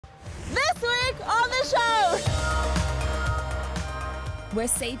We're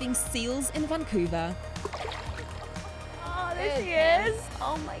saving seals in Vancouver. Oh, there she is.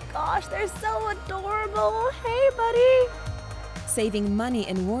 Oh my gosh, they're so adorable. Hey, buddy. Saving money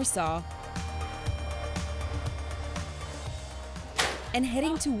in Warsaw. And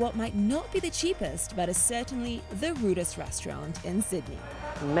heading to what might not be the cheapest, but is certainly the rudest restaurant in Sydney.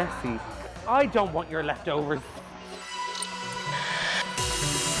 Messy. I don't want your leftovers.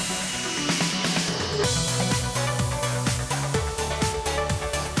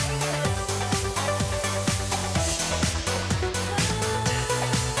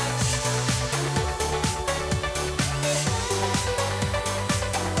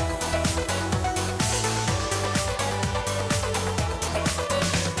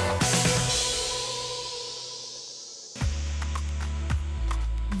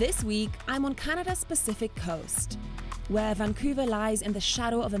 This week, I'm on Canada's Pacific coast, where Vancouver lies in the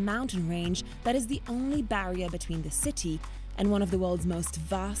shadow of a mountain range that is the only barrier between the city and one of the world's most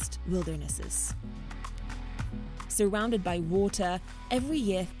vast wildernesses. Surrounded by water, every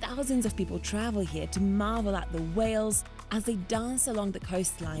year thousands of people travel here to marvel at the whales as they dance along the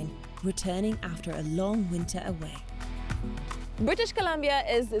coastline, returning after a long winter away. British Columbia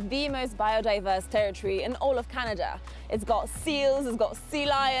is the most biodiverse territory in all of Canada. It's got seals, it's got sea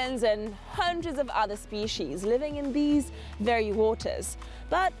lions and hundreds of other species living in these very waters.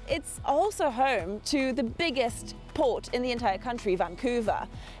 But it's also home to the biggest port in the entire country, Vancouver.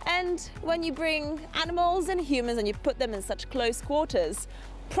 And when you bring animals and humans and you put them in such close quarters,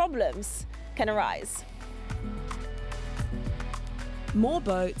 problems can arise. More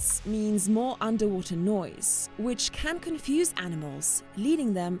boats means more underwater noise, which can confuse animals,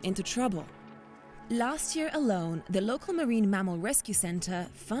 leading them into trouble. Last year alone, the local Marine Mammal Rescue Centre,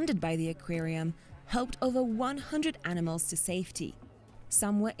 funded by the aquarium, helped over 100 animals to safety.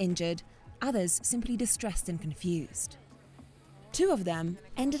 Some were injured, others simply distressed and confused. 2 of them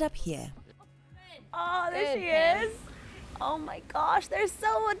ended up here. Oh, there she is. Oh my gosh, they're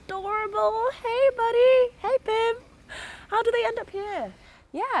so adorable. Hey, buddy. Hey, Pim. How do they end up here?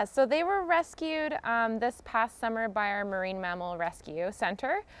 Yeah, so they were rescued this past summer by our Marine Mammal Rescue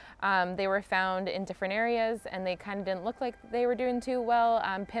Center. They were found in different areas and they kind of didn't look like they were doing too well.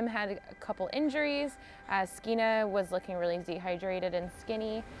 Pim had a couple injuries. Skeena was looking really dehydrated and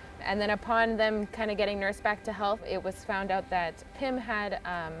skinny. And then upon them kind of getting nursed back to health, it was found out that Pim had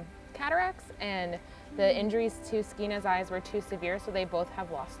cataracts and the injuries to Skeena's eyes were too severe, so they both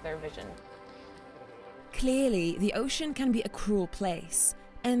have lost their vision. Clearly, the ocean can be a cruel place,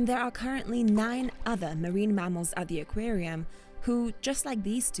 and there are currently 9 other marine mammals at the aquarium who, just like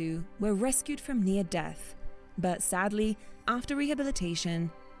these 2, were rescued from near death, but sadly, after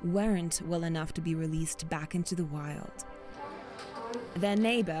rehabilitation, weren't well enough to be released back into the wild. Their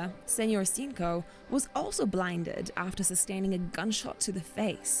neighbor, Senor Cinco, was also blinded after sustaining a gunshot to the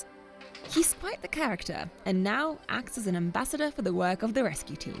face. He's quite the character, and now acts as an ambassador for the work of the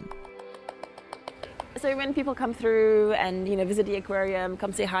rescue team. So when people come through and visit the aquarium,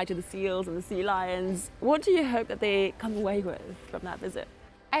 come say hi to the seals and the sea lions, what do you hope that they come away with from that visit?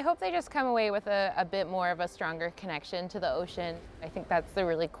 I hope they just come away with a bit more of a stronger connection to the ocean. I think that's the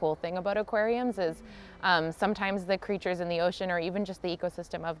really cool thing about aquariums is sometimes the creatures in the ocean or even just the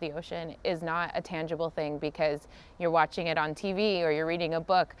ecosystem of the ocean is not a tangible thing because you're watching it on TV or you're reading a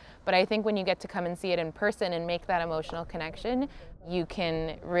book. But I think when you get to come and see it in person and make that emotional connection, you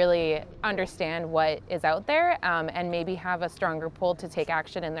can really understand what is out there and maybe have a stronger pull to take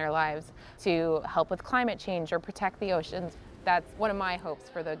action in their lives to help with climate change or protect the oceans. That's one of my hopes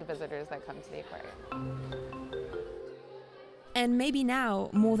for the visitors that come to the aquarium. And maybe now,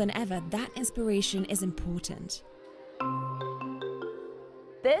 more than ever, that inspiration is important.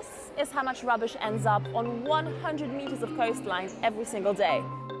 This is how much rubbish ends up on 100 meters of coastline every single day.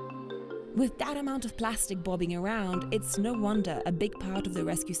 With that amount of plastic bobbing around, it's no wonder a big part of the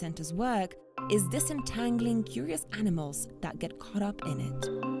rescue center's work is disentangling curious animals that get caught up in it.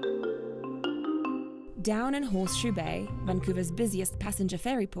 Down in Horseshoe Bay, Vancouver's busiest passenger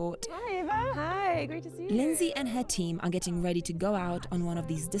ferry port, Hi, Eva. Hi, great to see you. Lindsay and her team are getting ready to go out on one of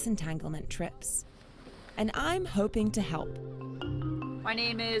these disentanglement trips. And I'm hoping to help. My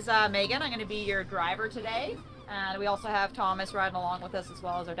name is Megan. I'm going to be your driver today. And we also have Thomas riding along with us as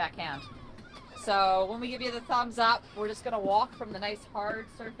well as our deckhand. So when we give you the thumbs up, we're just going to walk from the nice hard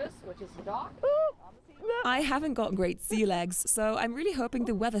surface, which is the dock. I haven't got great sea legs, so I'm really hoping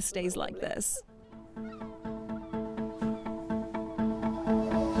the weather stays like this.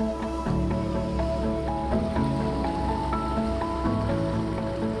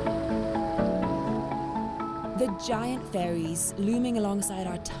 The giant ferries looming alongside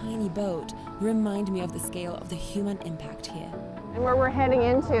our tiny boat remind me of the scale of the human impact here. And where we're heading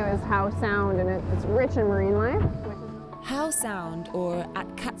into is Howe Sound, and it's rich in marine life. Howe Sound, or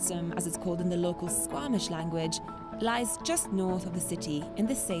Atkatsum as it's called in the local Squamish language, lies just north of the city in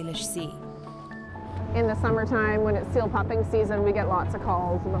the Salish Sea. In the summertime, when it's seal pupping season, we get lots of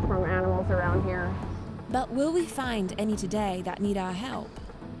calls from animals around here. But will we find any today that need our help?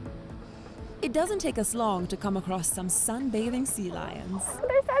 It doesn't take us long to come across some sunbathing sea lions.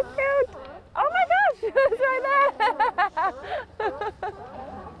 They're so cute! Oh my gosh, it's right there!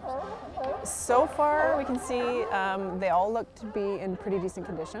 So far, we can see they all look to be in pretty decent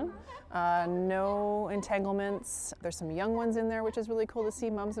condition. No entanglements. There's some young ones in there, which is really cool to see,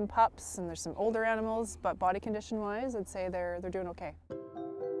 mums and pups, and there's some older animals, but body condition-wise, I'd say they're doing okay.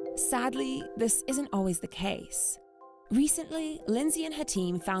 Sadly, this isn't always the case. Recently, Lindsay and her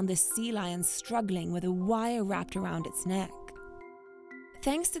team found this sea lion struggling with a wire wrapped around its neck.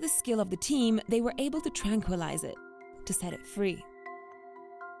 Thanks to the skill of the team, they were able to tranquilize it, to set it free.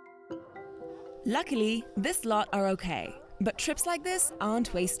 Luckily, this lot are okay, but trips like this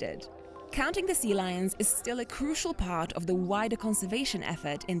aren't wasted. Counting the sea lions is still a crucial part of the wider conservation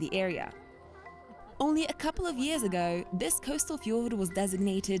effort in the area. Only a couple of years ago, this coastal fjord was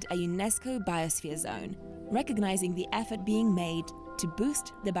designated a UNESCO Biosphere Zone, recognizing the effort being made to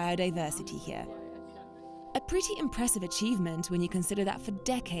boost the biodiversity here. A pretty impressive achievement when you consider that for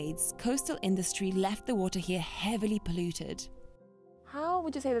decades, coastal industry left the water here heavily polluted. How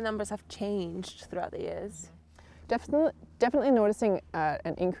would you say the numbers have changed throughout the years? Definitely noticing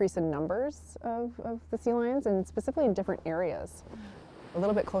an increase in numbers of the sea lions, and specifically in different areas. A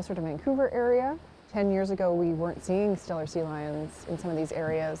little bit closer to Vancouver area. 10 years ago, we weren't seeing stellar sea lions in some of these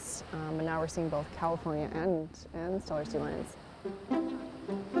areas, and now we're seeing both California and stellar sea lions.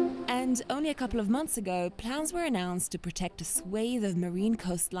 And only a couple of months ago, plans were announced to protect a swathe of marine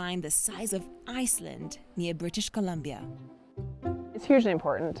coastline the size of Iceland near British Columbia. It's hugely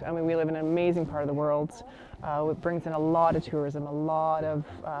important. I mean, we live in an amazing part of the world. It brings in a lot of tourism, a lot of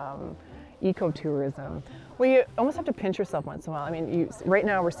ecotourism. Well, you almost have to pinch yourself once in a while. I mean, right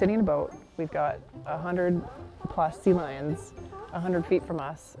now we're sitting in a boat. We've got 100 plus sea lions 100 feet from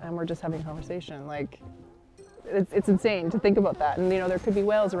us, and we're just having a conversation. Like, it's insane to think about that. And you know, there could be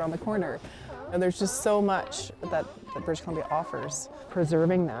whales around the corner. And there's just so much that British Columbia offers.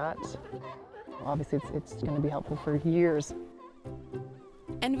 Preserving that, obviously it's going to be helpful for years.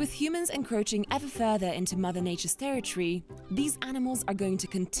 And with humans encroaching ever further into Mother Nature's territory, these animals are going to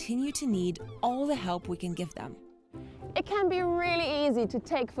continue to need all the help we can give them. It can be really easy to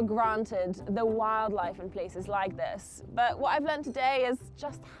take for granted the wildlife in places like this, but what I've learned today is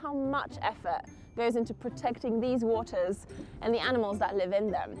just how much effort goes into protecting these waters and the animals that live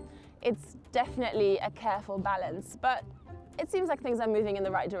in them. It's definitely a careful balance, but it seems like things are moving in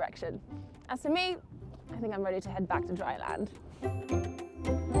the right direction. As for me, I think I'm ready to head back to dry land.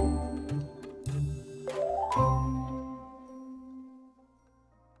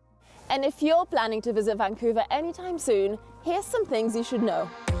 And if you're planning to visit Vancouver anytime soon, here's some things you should know.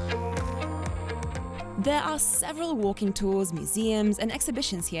 There are several walking tours, museums, and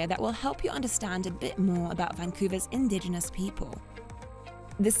exhibitions here that will help you understand a bit more about Vancouver's Indigenous people.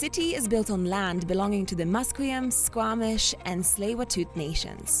 The city is built on land belonging to the Musqueam, Squamish, and Tsleil-Waututh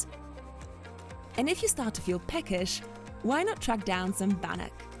nations. And if you start to feel peckish, why not track down some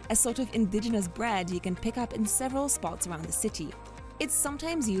bannock, a sort of indigenous bread you can pick up in several spots around the city. It's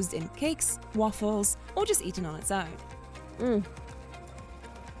sometimes used in cakes, waffles, or just eaten on its own.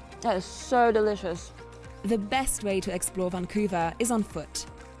 That is so delicious. The best way to explore Vancouver is on foot.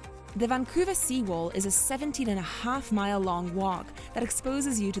 The Vancouver Seawall is a 17.5-mile-long walk that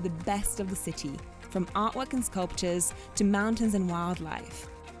exposes you to the best of the city, from artwork and sculptures to mountains and wildlife.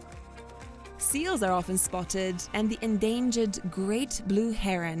 Seals are often spotted, and the endangered great blue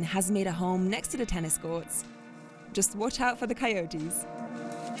heron has made a home next to the tennis courts. Just watch out for the coyotes.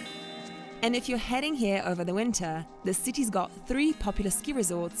 And if you're heading here over the winter, the city's got 3 popular ski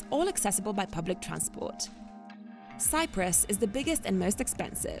resorts, all accessible by public transport. Cypress is the biggest and most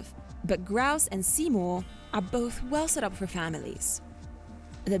expensive, but Grouse and Seymour are both well set up for families.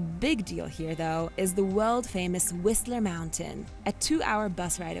 The big deal here, though, is the world-famous Whistler Mountain, a 2-hour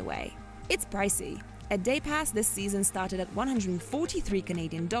bus ride away. It's pricey. A day pass this season started at 143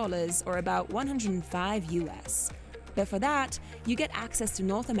 Canadian dollars, or about 105 US. But for that, you get access to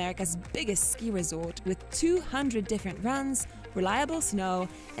North America's biggest ski resort with 200 different runs, reliable snow,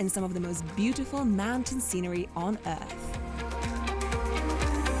 and some of the most beautiful mountain scenery on Earth.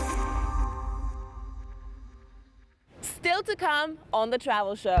 Still to come on the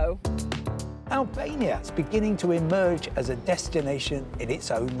travel show. Albania is beginning to emerge as a destination in its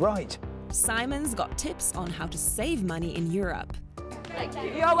own right. Simon's got tips on how to save money in Europe.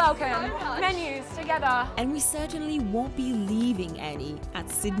 You're welcome. Menus together. And we certainly won't be leaving any at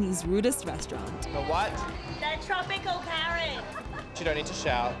Sydney's rudest restaurant. The what? The tropical parrot. You don't need to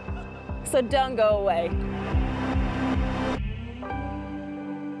shout. So don't go away.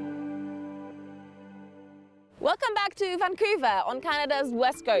 Welcome back to Vancouver on Canada's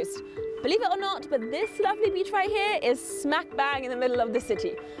west coast. Believe it or not, but this lovely beach right here is smack bang in the middle of the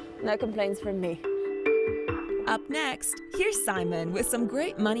city. No complaints from me. Up next, here's Simon with some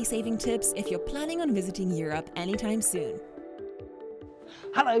great money-saving tips if you're planning on visiting Europe anytime soon.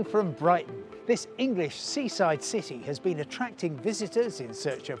 Hello from Brighton. This English seaside city has been attracting visitors in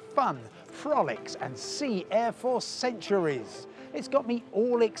search of fun, frolics and sea air for centuries. It's got me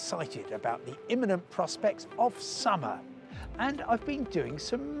all excited about the imminent prospects of summer. And I've been doing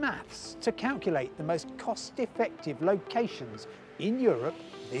some maths to calculate the most cost-effective locations in Europe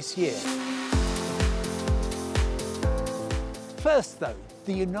this year. First though,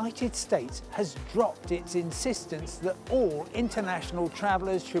 the United States has dropped its insistence that all international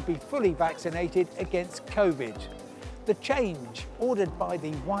travellers should be fully vaccinated against COVID. The change, ordered by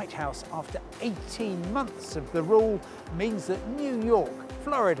the White House after 18 months of the rule, means that New York,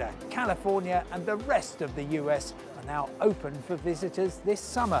 Florida, California and the rest of the US are now open for visitors this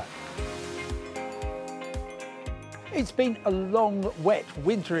summer. It's been a long, wet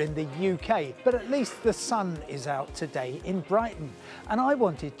winter in the UK, but at least the sun is out today in Brighton. And I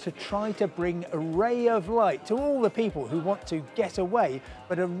wanted to try to bring a ray of light to all the people who want to get away,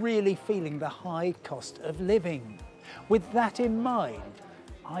 but are really feeling the high cost of living. With that in mind,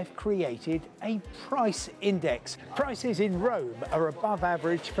 I've created a price index. Prices in Rome are above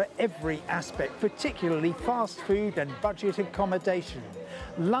average for every aspect, particularly fast food and budget accommodation.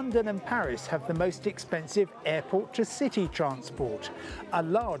 London and Paris have the most expensive airport-to-city transport. A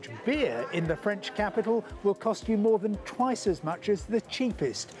large beer in the French capital will cost you more than twice as much as the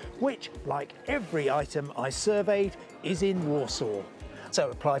cheapest, which, like every item I surveyed, is in Warsaw. So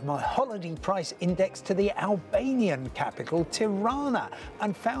I applied my holiday price index to the Albanian capital, Tirana,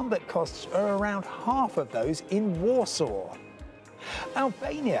 and found that costs are around half of those in Warsaw.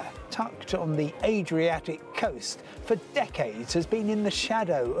 Albania, tucked on the Adriatic coast, for decades has been in the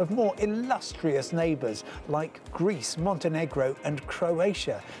shadow of more illustrious neighbours like Greece, Montenegro and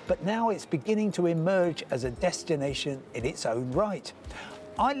Croatia, but now it's beginning to emerge as a destination in its own right.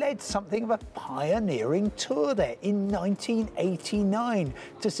 I led something of a pioneering tour there in 1989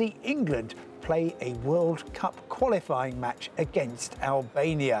 to see England play a World Cup qualifying match against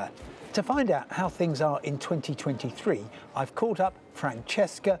Albania. To find out how things are in 2023, I've called up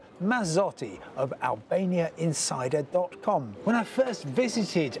Francesca Mazzotti of AlbaniaInsider.com. When I first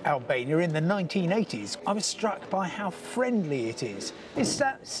visited Albania in the 1980s, I was struck by how friendly it is. Is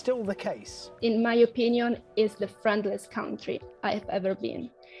that still the case? In my opinion, it's the friendliest country I've ever been.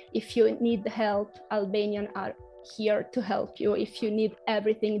 If you need help, Albanians are here to help you. If you need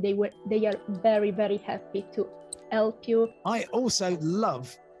everything, they are very, very happy to help you. I also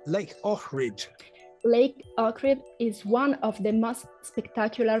love Lake Ohrid. Lake Ohrid is one of the most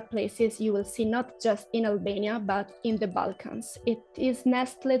spectacular places you will see not just in Albania, but in the Balkans. It is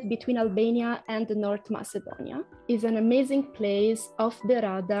nestled between Albania and North Macedonia. It's an amazing place, off the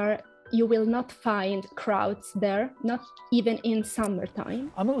radar. You will not find crowds there, not even in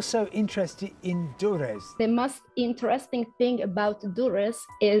summertime. I'm also interested in Durrës. The most interesting thing about Durrës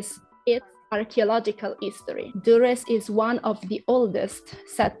is its archaeological history. Durrës is one of the oldest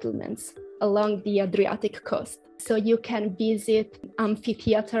settlements along the Adriatic coast. So you can visit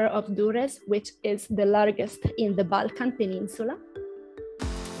Amphitheater of Durrës, which is the largest in the Balkan Peninsula.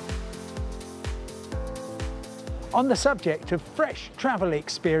 On the subject of fresh travel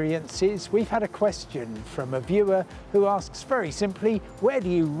experiences, we've had a question from a viewer who asks very simply, where do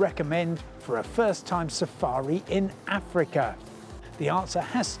you recommend for a first-time safari in Africa? The answer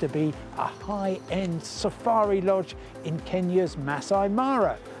has to be a high-end safari lodge in Kenya's Masai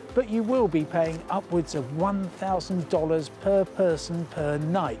Mara, but you will be paying upwards of $1,000 per person per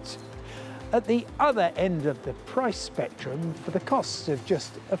night. At the other end of the price spectrum, for the cost of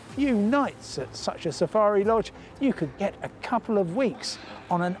just a few nights at such a safari lodge, you could get a couple of weeks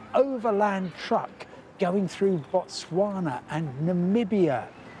on an overland truck going through Botswana and Namibia.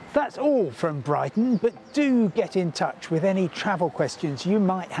 That's all from Brighton, but do get in touch with any travel questions you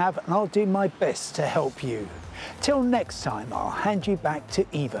might have and I'll do my best to help you. Till next time, I'll hand you back to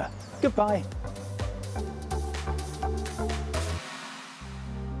Eva. Goodbye.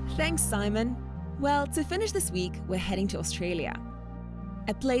 Thanks, Simon. Well, to finish this week, we're heading to Australia.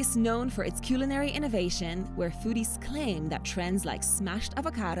 a place known for its culinary innovation where foodies claim that trends like smashed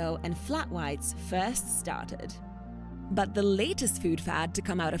avocado and flat whites first started. But the latest food fad to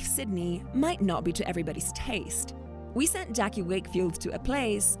come out of Sydney might not be to everybody's taste. We sent Jackie Wakefield to a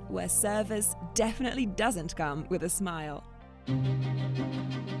place where service definitely doesn't come with a smile.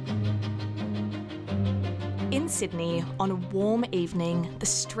 In Sydney, on a warm evening, the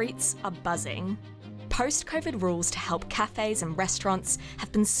streets are buzzing. Post-COVID rules to help cafes and restaurants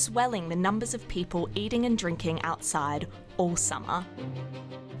have been swelling the numbers of people eating and drinking outside all summer.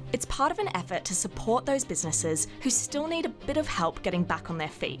 It's part of an effort to support those businesses who still need a bit of help getting back on their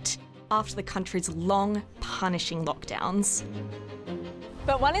feet after the country's long, punishing lockdowns.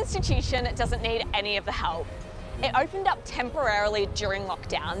 But one institution doesn't need any of the help. It opened up temporarily during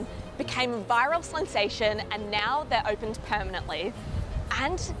lockdown, became a viral sensation, and now they're opened permanently.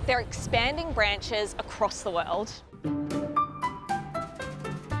 And they're expanding branches across the world.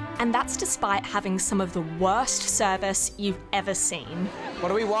 And that's despite having some of the worst service you've ever seen. What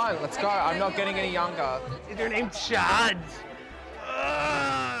do we want? Let's go. I'm not getting any younger. Is your name Chad?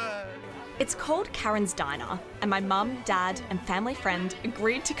 It's called Karen's Diner, and my mum, dad, and family friend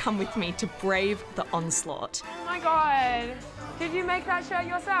agreed to come with me to brave the onslaught. Oh my God, did you make that shirt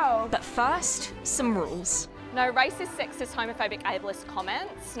yourself? But first, some rules. No racist, sexist, homophobic, ableist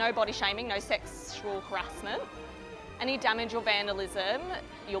comments, no body shaming, no sexual harassment. Any damage or vandalism,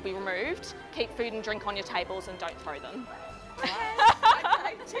 you'll be removed. Keep food and drink on your tables and don't throw them.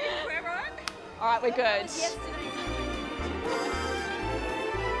 All right, we're good.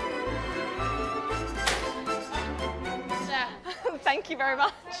 Thank you very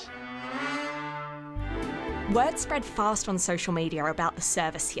much. Word spread fast on social media about the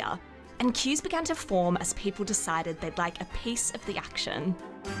service here, and queues began to form as people decided they'd like a piece of the action.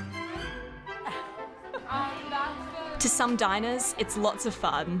 To some diners, it's lots of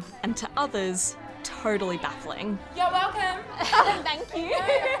fun, and to others, totally baffling. You're welcome. Thank you.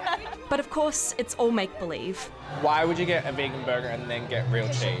 But of course, it's all make-believe. Why would you get a vegan burger and then get real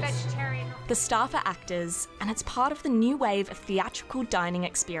cheese? Vegetarian. The staff are actors, and it's part of the new wave of theatrical dining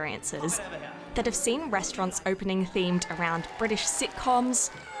experiences that have seen restaurants opening themed around British sitcoms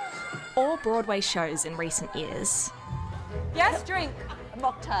or Broadway shows in recent years. Yes, drink.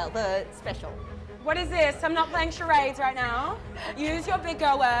 Mocktail, the special. What is this? I'm not playing charades right now. Use your big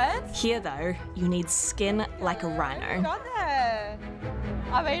girl words. Here, though, you need skin like a rhino. Got there.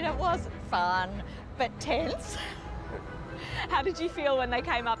 I mean, it was fun, but tense. How did you feel when they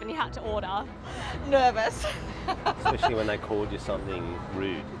came up and you had to order? Nervous. Especially when they called you something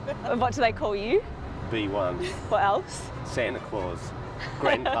rude. What do they call you? B1. What else? Santa Claus.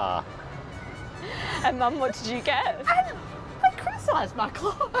 Grandpa. And Mum, what did you get? I criticised my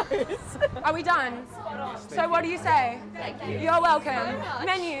clothes. Are we done? So what do you say? Thank you. You're welcome. Thank you very much.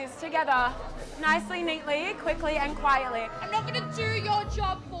 Menus together. Nicely, neatly, quickly and quietly. I'm not going to do your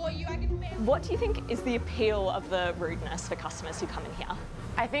job for you. I can... What do you think is the appeal of the rudeness for customers who come in here?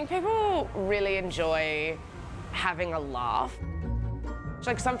 I think people really enjoy having a laugh.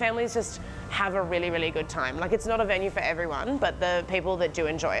 Like some families just have a really, really good time. Like it's not a venue for everyone, but the people that do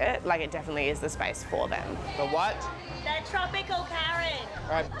enjoy it, like it definitely is the space for them. The what? The tropical Karen.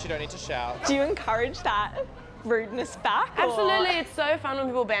 All right, but you don't need to shout. Do you encourage that rudeness back? Absolutely, it's so fun when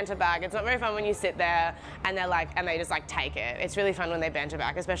people banter back. It's not very fun when you sit there and they're like, and they just like take it. It's really fun when they banter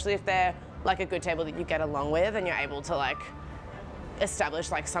back, especially if they're like a good table that you get along with and you're able to like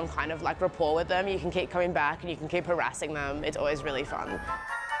establish like some kind of like rapport with them. You can keep coming back and you can keep harassing them. It's always really fun.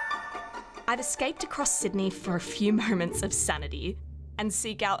 I'd escaped across Sydney for a few moments of sanity and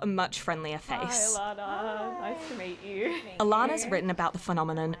seek out a much friendlier face. Hi, Alana. Nice to meet you. Alana's written about the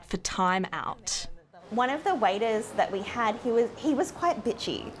phenomenon for Time Out. One of the waiters that we had, he was quite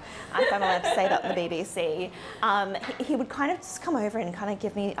bitchy, if I'm allowed to say that on the BBC. He would kind of just come over and kind of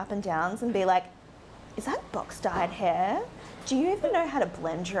give me up and downs and be like, is that box-dyed hair? Do you even know how to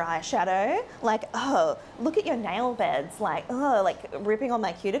blend your eyeshadow? Like, oh, look at your nail beds, like, oh, like ripping on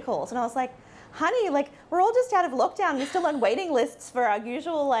my cuticles. And I was like, honey, like, we're all just out of lockdown. We're still on waiting lists for our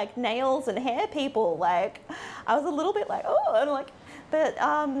usual, like, nails and hair people. Like, I was a little bit like, oh, and like, but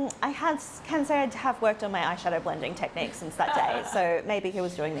I can say I have worked on my eyeshadow blending technique since that day, so maybe he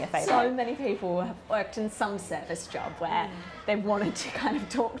was doing me a favour. So many people have worked in some service job where they've wanted to kind of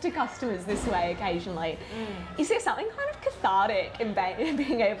talk to customers this way occasionally. Is there something kind of cathartic in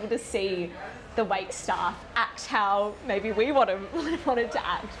being able to see the wait staff act how maybe we wanted to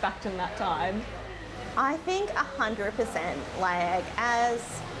act back in that time? I think 100%. Like,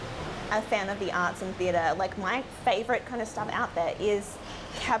 as a fan of the arts and theatre, like my favourite kind of stuff out there is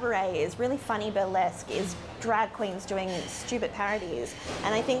cabaret, is really funny burlesque, is drag queens doing stupid parodies.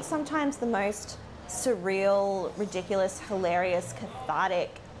 And I think sometimes the most surreal, ridiculous, hilarious,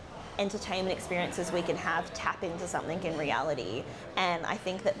 cathartic entertainment experiences we can have tap into something in reality. And I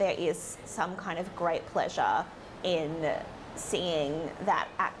think that there is some kind of great pleasure in seeing that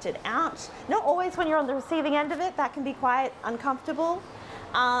acted out. Not always when you're on the receiving end of it, that can be quite uncomfortable.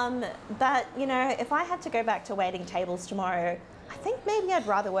 But, you know, if I had to go back to waiting tables tomorrow, I think maybe I'd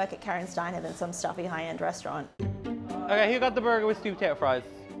rather work at Karen's Diner than some stuffy high-end restaurant. Okay, who got the burger with sweet potato fries?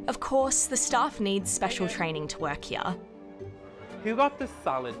 Of course, the staff needs special training to work here. Who got the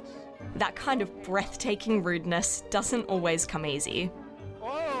salad? That kind of breathtaking rudeness doesn't always come easy.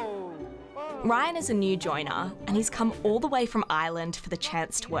 Ryan is a new joiner, and he's come all the way from Ireland for the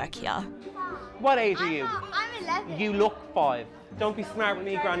chance to work here. What age are you? I'm 11. You look 5. Don't be smart with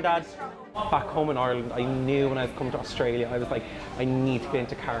me, Grandad. Back home in Ireland, I knew when I was coming to Australia, I was like, I need to get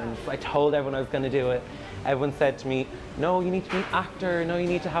into Karen's. I told everyone I was going to do it. Everyone said to me, no, you need to be an actor, no, you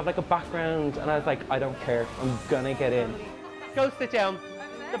need to have like a background. And I was like, I don't care, I'm gonna get in. Go sit down.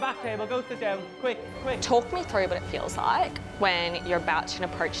 The back table, go sit down, quick, quick. Talk me through what it feels like when you're about to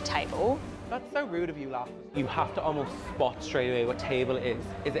approach a table. That's so rude of you, Laugh. You have to almost spot straight away what table it is.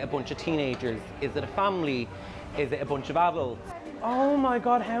 Is it a bunch of teenagers? Is it a family? Is it a bunch of adults? Oh my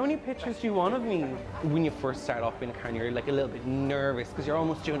God, how many pictures do you want of me? When you first start off being a Karen, you're like a little bit nervous because you're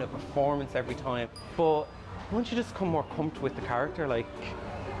almost doing a performance every time. But once you just come more comfortable with the character, like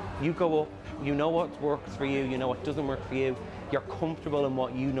you go up, you know what works for you, you know what doesn't work for you, you're comfortable in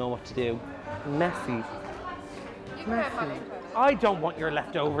what you know what to do. Messy. Messy. I don't want your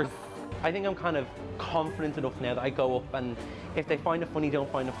leftovers. I think I'm kind of confident enough now that I go up and if they find it funny,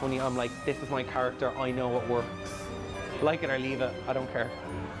 don't find it funny, I'm like, this is my character, I know what works. Like it or leave it, I don't care.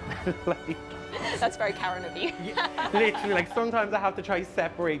 Like, that's very Karen of you. Literally, like sometimes I have to try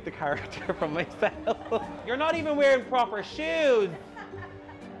separate the character from myself. You're not even wearing proper shoes.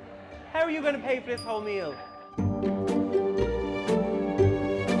 How are you going to pay for this whole meal?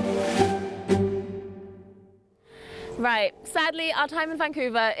 Right, sadly, our time in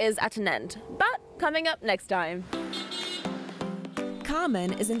Vancouver is at an end, but coming up next time.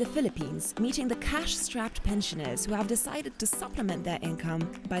 Carmen is in the Philippines, meeting the cash-strapped pensioners who have decided to supplement their income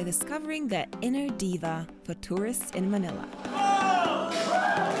by discovering their inner diva for tourists in Manila.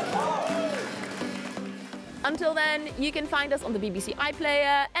 Until then, you can find us on the BBC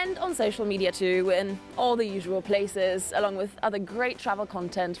iPlayer and on social media too, in all the usual places, along with other great travel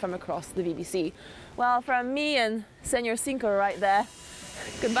content from across the BBC. Well, from me and Senor Cinco right there,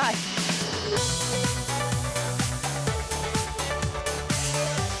 goodbye.